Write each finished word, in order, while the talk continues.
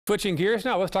Switching gears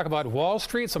now, let's talk about Wall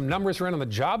Street. Some numbers are in on the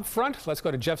job front. Let's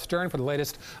go to Jeff Stern for the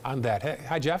latest on that. Hey,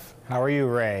 hi, Jeff. How are you,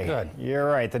 Ray? Good. You're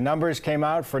right. The numbers came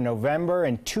out for November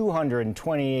and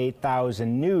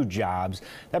 228,000 new jobs.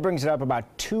 That brings it up about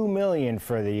 2 million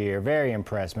for the year. Very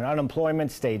impressive.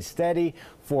 Unemployment stayed steady,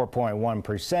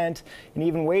 4.1%, and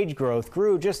even wage growth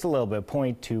grew just a little bit,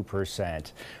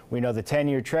 0.2%. We know the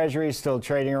 10-year Treasury is still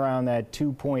trading around that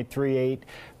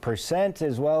 2.38%,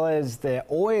 as well as the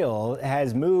oil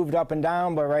has moved up and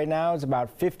down, but right now it's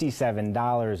about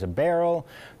 $57 a barrel.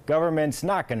 Government's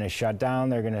not going to shut down.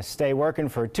 They're going to stay working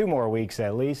for 2 more weeks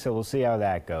at least, so we'll see how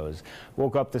that goes.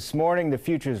 Woke up this morning, the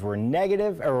futures were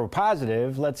negative or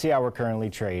positive. Let's see how we're currently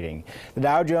trading. The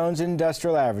Dow Jones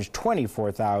Industrial Average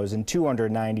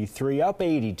 24,293, up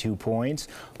 82 points,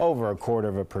 over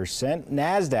 0.25%.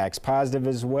 Nasdaq's positive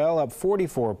as well, up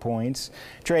 44 points,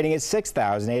 trading at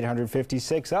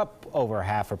 6,856, up over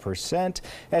 0.5%.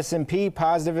 S&P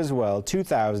positive as well,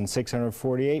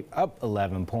 2,648, up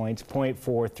 11 points,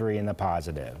 0.43 in the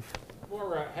positive.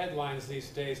 More headlines these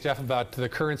days, Jeff, about the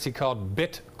currency called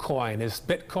Bitcoin. Is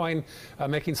Bitcoin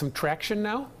making some traction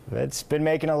now? It's been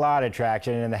making a lot of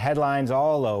traction, and the headlines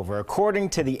all over. According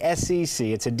to the SEC,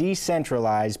 it's a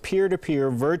decentralized peer-to-peer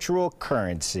virtual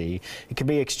currency. It can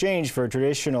be exchanged for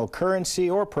traditional currency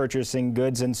or purchasing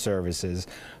goods and services.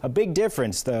 A big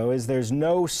difference, though, is there's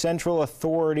no central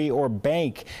authority or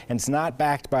bank, and it's not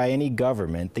backed by any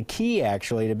government. The key,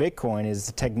 actually, to Bitcoin is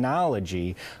the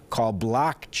technology called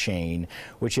blockchain,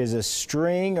 which is a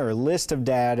string or list of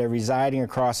data residing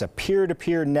across a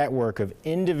peer-to-peer network of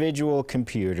individual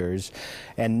computers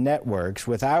and networks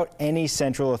without any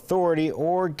central authority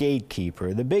or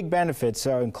gatekeeper. The big benefits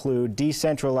include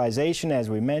decentralization, as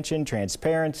we mentioned,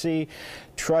 transparency,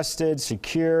 trusted,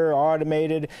 secure,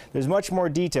 automated. There's much more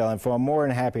detail info I'm more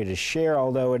than happy to share,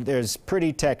 although there's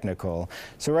pretty technical.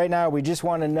 So right now we just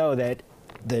want to know that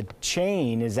the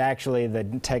chain is actually the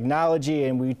technology,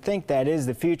 and we think that is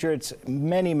the future. It's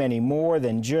many, many more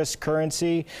than just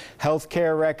currency.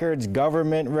 Healthcare records,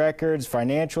 government records,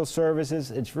 financial services.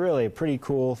 It's really a pretty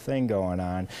cool thing going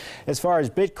on. As far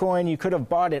as Bitcoin, you could have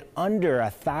bought it under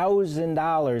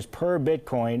 $1,000 per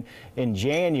Bitcoin in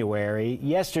January.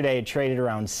 Yesterday it traded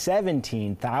around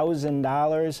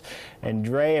 $17,000, and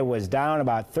Dre was down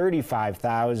about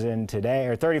 35,000 today,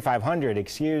 or 3,500,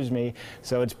 excuse me.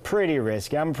 So it's pretty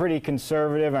risky. I'm pretty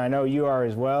conservative. I know you are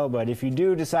as well, but if you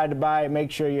do decide to buy it,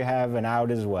 make sure you have an out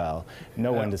as well.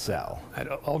 Know when to sell. An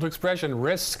old expression,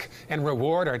 risk and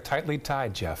reward are tightly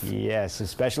tied, Jeff. Yes,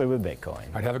 especially with Bitcoin.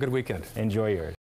 All right, have a good weekend. Enjoy yours.